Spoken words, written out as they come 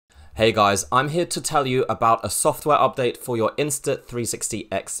Hey guys, I'm here to tell you about a software update for your Insta360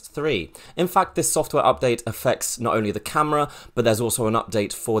 X3. In fact, this software update affects not only the camera, but there's also an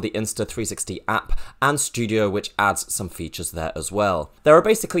update for the Insta360 app and Studio, which adds some features there as well. There are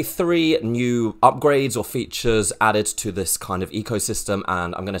basically 3 new upgrades or features added to this kind of ecosystem,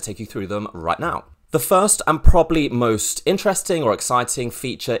 and I'm going to take you through them right now. The first and probably most interesting or exciting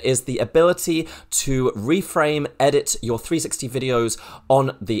feature is the ability to reframe edit your 360 videos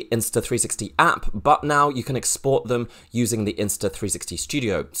on the Insta360 app, but now you can export them using the Insta360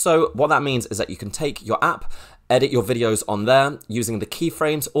 Studio. So what that means is that you can take your app, edit your videos on there using the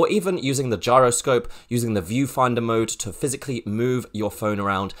keyframes or even using the gyroscope, using the viewfinder mode to physically move your phone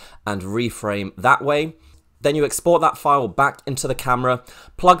around and reframe that way. Then you export that file back into the camera,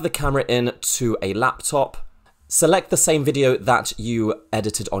 plug the camera in to a laptop, select the same video that you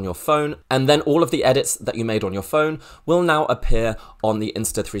edited on your phone, and then all of the edits that you made on your phone will now appear on the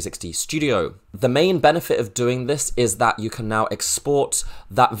Insta360 Studio. The main benefit of doing this is that you can now export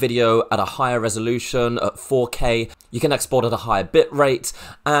that video at a higher resolution, at 4K. You can export at a higher bit rate,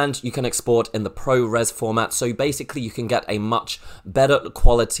 and you can export in the ProRes format. So basically you can get a much better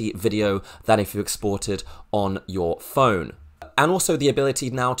quality video than if you exported on your phone. And also the ability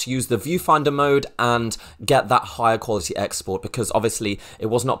now to use the viewfinder mode and get that higher quality export, because obviously it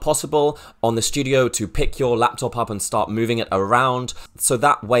was not possible on the Studio to pick your laptop up and start moving it around. So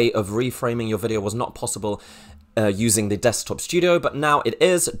that way of reframing your video was not possible using the desktop Studio, but now it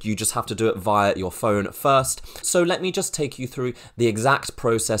is. You just have to do it via your phone first. So let me just take you through the exact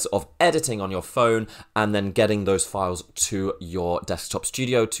process of editing on your phone and then getting those files to your desktop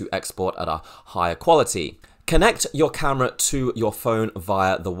Studio to export at a higher quality. Connect your camera to your phone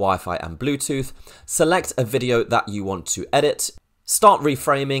via the Wi-Fi and Bluetooth. Select a video that you want to edit. Start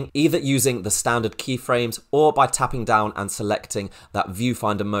reframing either using the standard keyframes or by tapping down and selecting that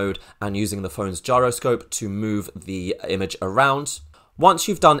viewfinder mode and using the phone's gyroscope to move the image around. Once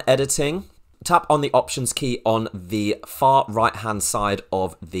you've done editing, tap on the options key on the far right hand side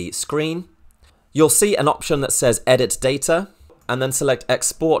of the screen. You'll see an option that says edit data and then select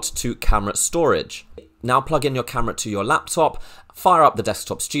export to camera storage. Now plug in your camera to your laptop, fire up the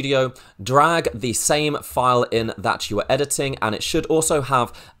desktop Studio, drag the same file in that you were editing, and it should also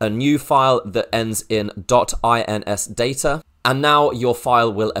have a new file that ends in .ins data. And now your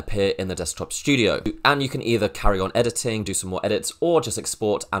file will appear in the desktop Studio. And you can either carry on editing, do some more edits, or just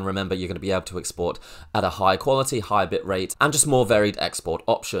export. And remember, you're going to be able to export at a high quality, high bit rate, and just more varied export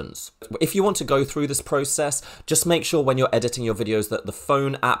options. If you want to go through this process, just make sure when you're editing your videos that the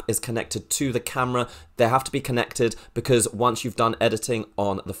phone app is connected to the camera. They have to be connected because once you've done editing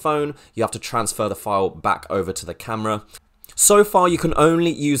on the phone, you have to transfer the file back over to the camera. So far, you can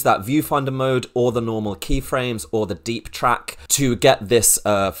only use that viewfinder mode or the normal keyframes or the deep track to get this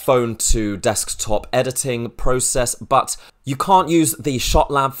phone to desktop editing process, but you can't use the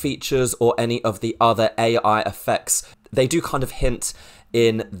Shot Lab features or any of the other AI effects. They do kind of hint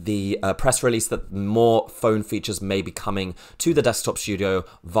in the press release that more phone features may be coming to the desktop Studio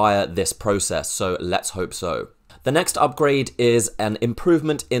via this process, so let's hope so. The next upgrade is an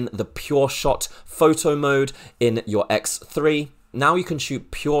improvement in the Pureshot photo mode in your X3. Now you can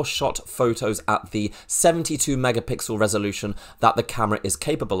shoot Pureshot photos at the 72 megapixel resolution that the camera is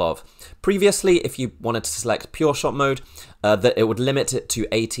capable of. Previously, if you wanted to select Pureshot mode, that it would limit it to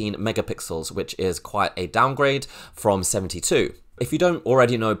 18 megapixels, which is quite a downgrade from 72. If you don't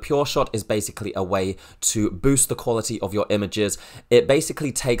already know, Pureshot is basically a way to boost the quality of your images. It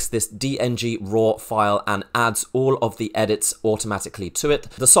basically takes this DNG RAW file and adds all of the edits automatically to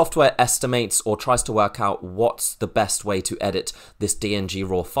it. The software estimates or tries to work out what's the best way to edit this DNG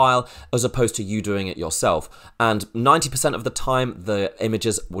RAW file as opposed to you doing it yourself. And 90% of the time, the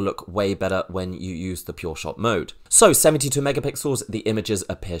images will look way better when you use the Pureshot mode. So 72 megapixels, the images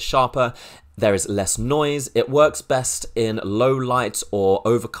appear sharper. There is less noise. It works best in low light or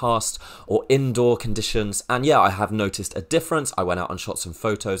overcast or indoor conditions. And yeah, I have noticed a difference. I went out and shot some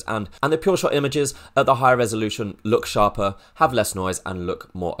photos and the Pureshot images at the higher resolution look sharper, have less noise and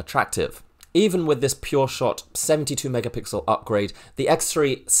look more attractive. Even with this Pureshot 72 megapixel upgrade, the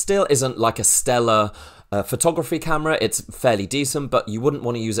X3 still isn't like a stellar photography camera. It's fairly decent, but you wouldn't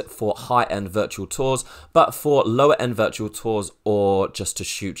want to use it for high-end virtual tours. But for lower-end virtual tours or just to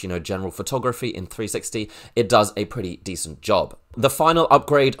shoot, general photography in 360, it does a pretty decent job. The final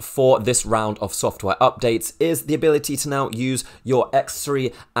upgrade for this round of software updates is the ability to now use your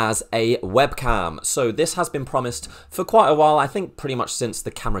X3 as a webcam. So this has been promised for quite a while, I think pretty much since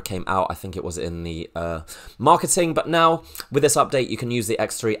the camera came out. I think it was in the marketing, but now with this update you can use the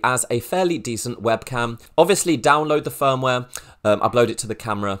X3 as a fairly decent webcam. Obviously download the firmware, upload it to the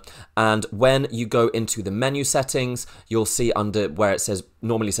camera, and when you go into the menu settings, you'll see under where it says,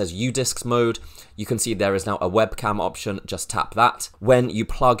 normally says UDiscs mode, you can see there is now a webcam option. Just tap that. When you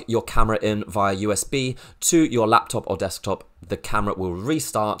plug your camera in via USB to your laptop or desktop, the camera will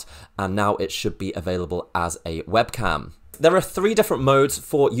restart, and now it should be available as a webcam. There are 3 different modes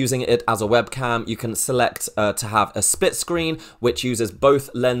for using it as a webcam. You can select to have a split screen, which uses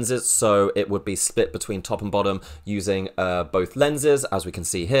both lenses, so it would be split between top and bottom using both lenses, as we can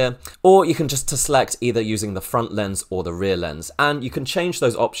see here. Or you can just select either using the front lens or the rear lens. And you can change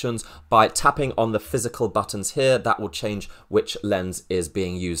those options by tapping on the physical buttons here. That will change which lens is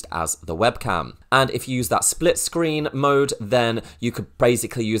being used as the webcam. And if you use that split screen mode, then you could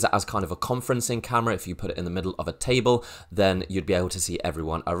basically use it as kind of a conferencing camera. If you put it in the middle of a table, then you'd be able to see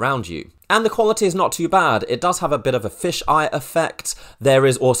everyone around you. And the quality is not too bad. It does have a bit of a fisheye effect. There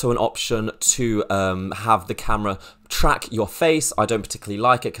is also an option to have the camera track your face. I don't particularly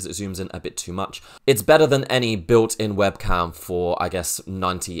like it because it zooms in a bit too much. It's better than any built-in webcam for, I guess,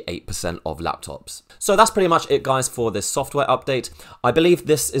 98% of laptops. So that's pretty much it, guys, for this software update. I believe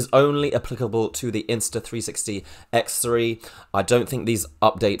this is only applicable to the Insta360 X3. I don't think these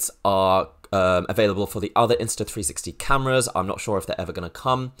updates are available for the other Insta360 cameras. I'm not sure if they're ever going to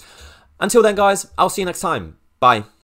come. Until then, guys, I'll see you next time. Bye.